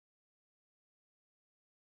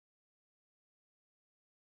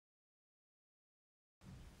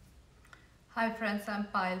Hi friends, I'm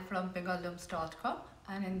Payal from BengalLooms.com,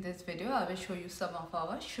 and in this video I will show you some of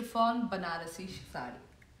our Chiffon Banarasi Sari.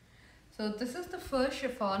 So this is the first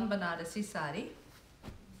Chiffon Banarasi Sari.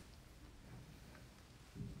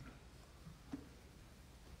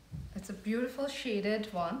 It's a beautiful shaded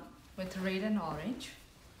one with red and orange.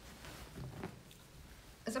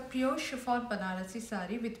 It's a pure Chiffon Banarasi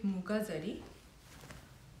Sari with Muga zari.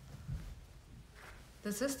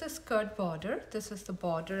 This is the skirt border, this is the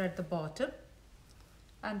border at the bottom,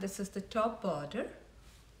 and this is the top border.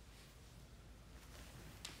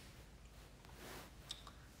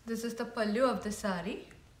 This is the pallu of the sari,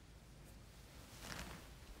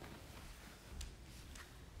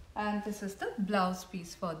 and this is the blouse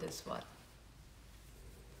piece for this one.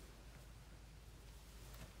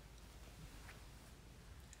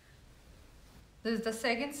 This is the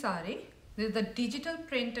second sari. This is the digital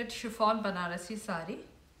printed chiffon Banarasi sari.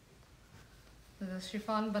 This is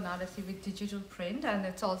chiffon Banarasi with digital print, and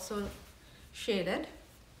it's also shaded.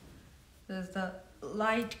 This is the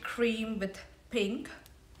light cream with pink,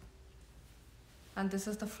 and this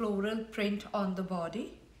is the floral print on the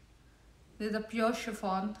body. This is a pure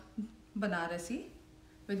chiffon Banarasi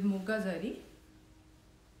with Muga zari,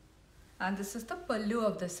 and this is the pallu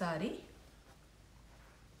of the sari.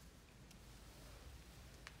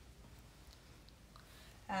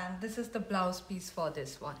 And this is the blouse piece for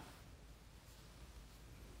this one.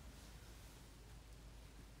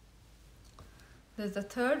 There's the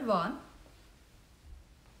third one.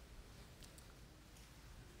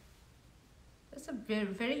 It's a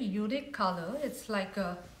very unique color. It's like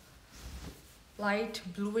a light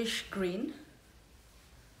bluish green.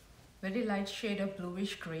 Very light shade of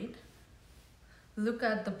bluish green. Look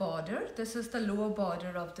at the border. This is the lower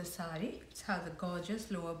border of the sari. It has a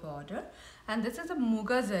gorgeous lower border, and this is a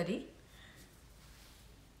Muga zari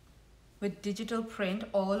with digital print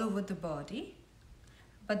all over the body,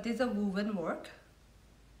 but this is a woven work.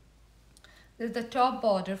 This is the top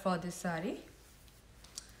border for this sari,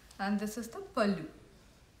 and this is the pallu.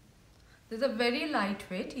 This is a very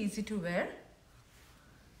lightweight, easy to wear.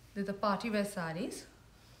 These are party wear saris,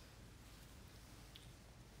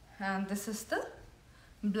 and this is the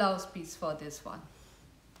blouse piece for this one.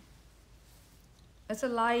 It's a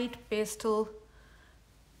light pastel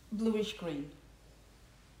bluish green.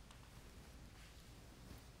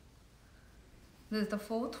 This is the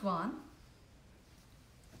fourth one.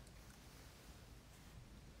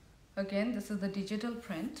 Again, this is the digital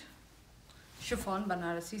print chiffon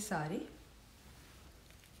Banarasi sari.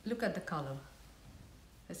 Look at the color.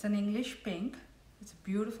 It's an English pink. It's a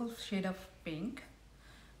beautiful shade of pink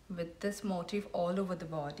with this motif all over the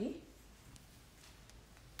body.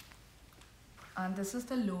 And this is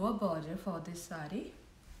the lower border for this sari.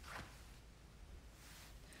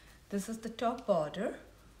 This is the top border.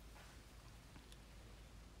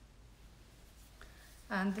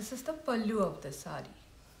 And this is the pallu of the sari.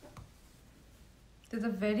 This is a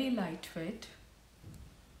very lightweight,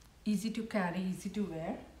 easy to carry, easy to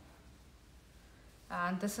wear.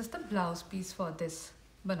 And this is the blouse piece for this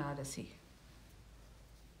Banarasi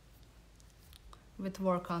with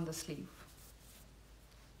work on the sleeve.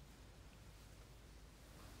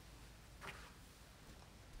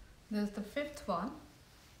 There's the fifth one.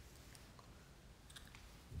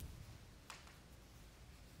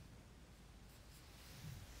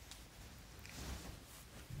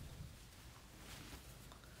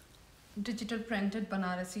 Digital printed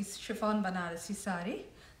Banarasi, chiffon Banarasi sari.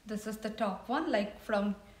 This is the top one, like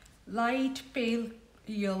from light pale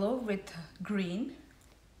yellow with green,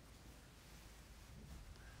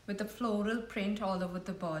 with the floral print all over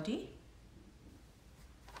the body.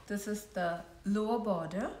 This is the lower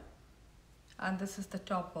border, and this is the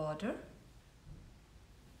top border.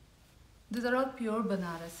 These are all pure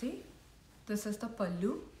Banarasi. This is the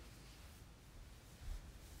pallu.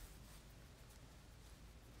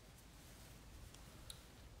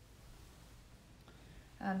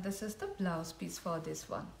 And this is the blouse piece for this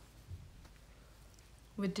one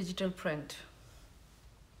with digital print.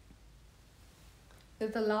 This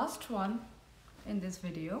is the last one in this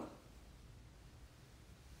video.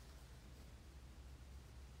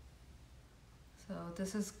 So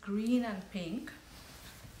this is green and pink.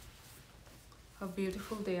 How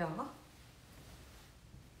beautiful they are.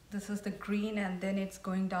 This is the green, and then it's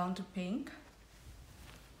going down to pink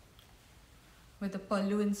with the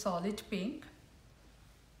pallu in solid pink.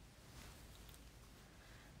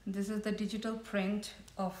 This is the digital print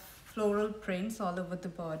of floral prints all over the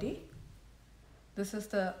body. This is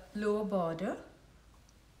the lower border,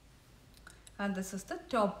 and this is the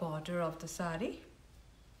top border of the sari.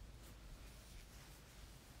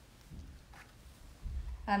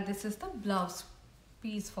 And this is the blouse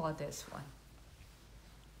piece for this one.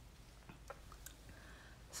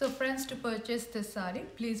 So friends, to purchase this sari,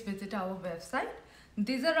 please visit our website.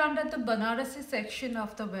 These are under the Banarasi section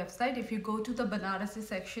of the website. If you go to the Banarasi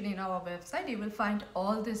section in our website, you will find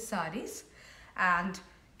all these saris and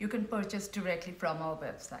you can purchase directly from our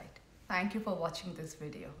website. Thank you for watching this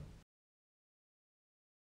video.